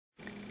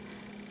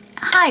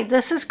Hi,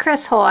 this is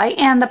Chris Haughey,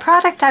 and the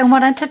product I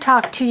wanted to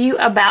talk to you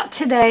about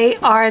today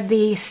are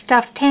the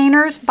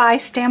Stufftainers by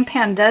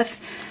Stufftainers.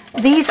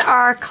 These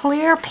are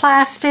clear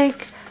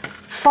plastic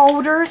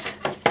folders,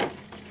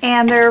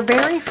 and they're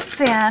very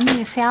thin.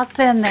 You see how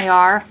thin they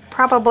are,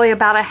 probably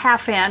about a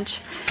 ½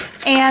 inch.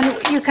 And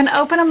you can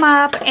open them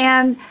up,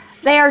 and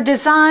they are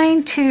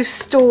designed to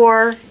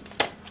store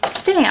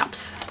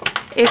stamps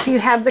if you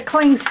have the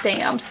cling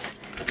stamps.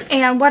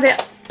 And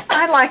what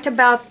I liked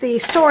about the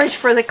storage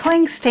for the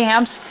cling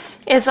stamps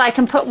is I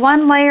can put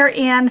one layer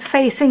in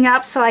facing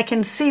up so I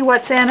can see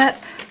what's in it,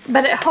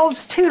 but it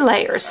holds 2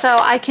 layers, so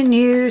I can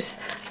use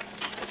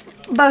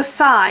both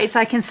sides.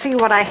 I can see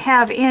what I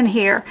have in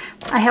here.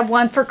 I have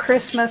one for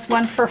Christmas,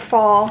 one for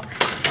fall.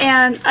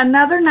 And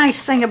another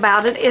nice thing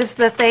about it is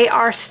that they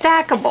are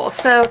stackable,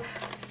 so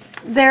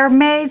they're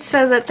made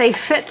so that they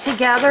fit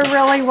together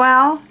really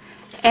well,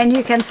 and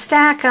you can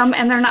stack them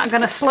and they're not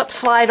going to slip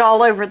slide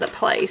all over the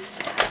place.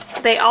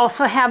 They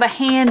also have a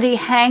handy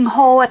hang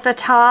hole at the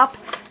top,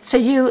 so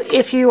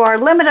if you are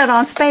limited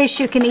on space,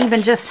 you can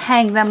even just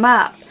hang them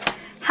up.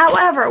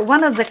 However,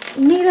 one of the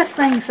neatest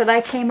things that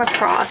I came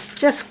across,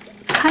 just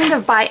kind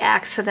of by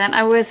accident,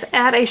 I was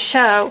at a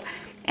show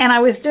and I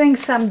was doing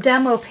some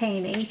demo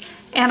painting,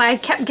 and I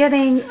kept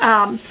getting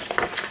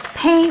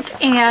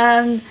paint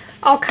and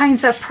all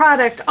kinds of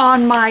product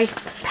on my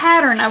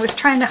pattern. I was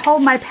trying to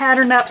hold my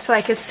pattern up so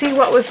I could see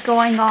what was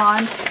going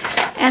on.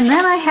 And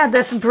then I had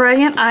this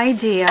brilliant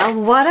idea.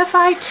 What if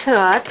I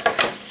took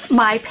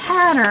my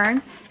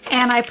pattern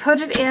and I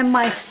put it in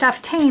my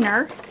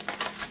Stufftainer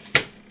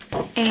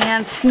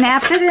and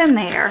snapped it in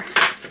there?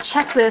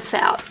 Check this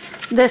out.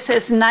 This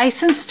is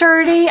nice and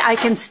sturdy. I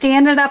can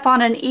stand it up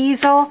on an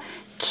easel.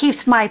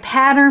 Keeps my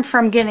pattern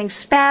from getting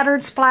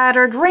spattered,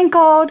 splattered,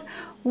 wrinkled,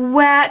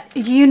 wet,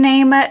 you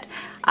name it.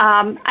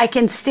 I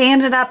can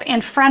stand it up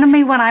in front of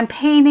me when I'm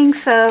painting,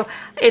 so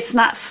it's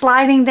not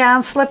sliding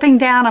down, slipping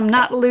down, I'm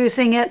not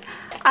losing it.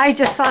 I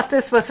just thought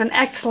this was an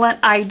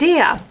excellent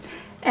idea.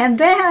 And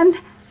then,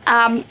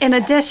 in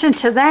addition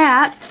to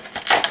that,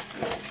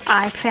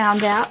 I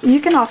found out you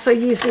can also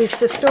use these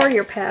to store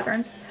your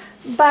patterns.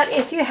 But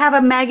if you have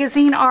a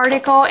magazine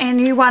article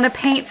and you want to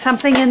paint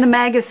something in the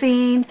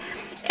magazine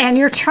and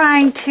you're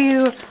trying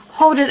to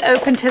hold it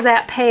open to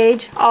that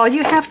page, all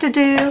you have to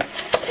do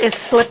is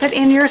slip it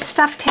in your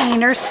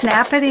Stufftainer,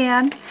 snap it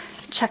in.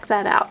 Check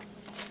that out.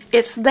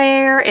 It's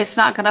there, it's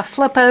not going to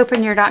flip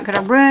open, you're not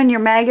going to ruin your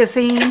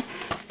magazine.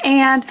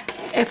 And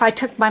if I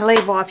took my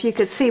label off, you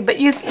could see, but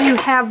you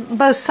have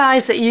both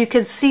sides that you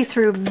can see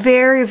through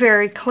very,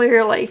 very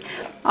clearly.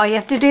 All you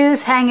have to do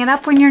is hang it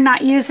up when you're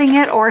not using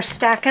it or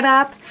stack it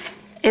up.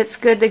 It's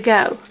good to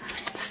go.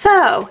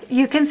 So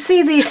you can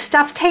see these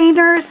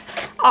Stufftainers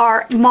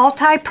are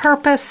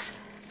multi-purpose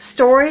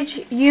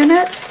storage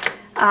unit.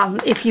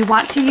 If you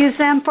want to use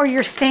them for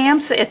your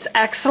stamps, it's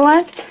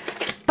excellent.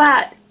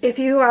 But if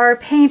you are a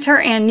painter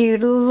and you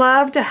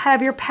love to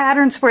have your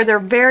patterns where they're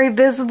very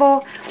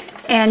visible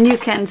and you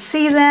can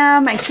see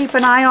them and keep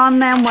an eye on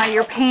them while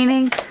you're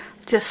painting,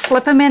 just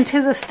slip them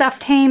into the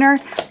Stufftainer.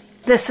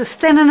 This is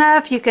thin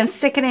enough, you can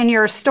stick it in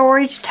your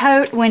storage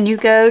tote when you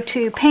go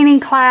to painting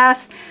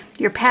class.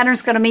 Your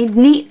pattern's going to be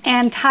neat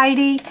and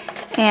tidy,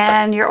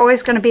 and you're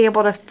always going to be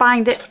able to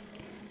find it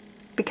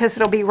because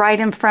it'll be right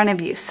in front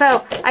of you.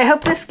 So I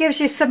hope this gives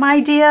you some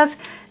ideas.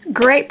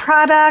 Great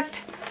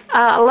product,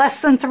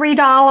 less than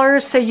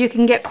 $3, so you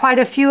can get quite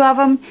a few of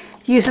them.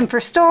 Use them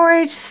for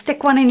storage,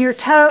 stick one in your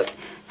tote,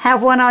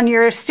 have one on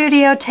your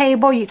studio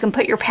table. You can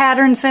put your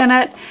patterns in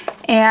it,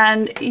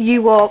 and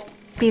you will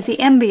be the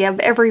envy of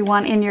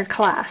everyone in your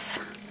class.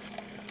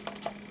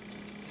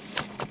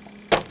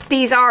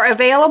 These are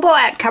available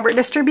at Cupboard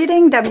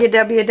Distributing,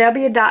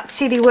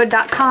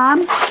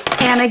 www.cdwood.com.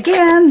 And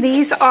again,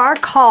 these are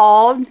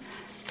called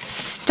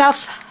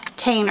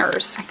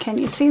Stufftainers. Can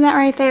you see that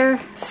right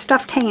there?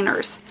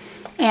 Stufftainers.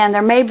 And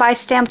they're made by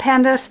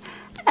Stufftainers.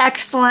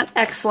 Excellent,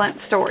 excellent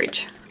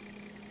storage.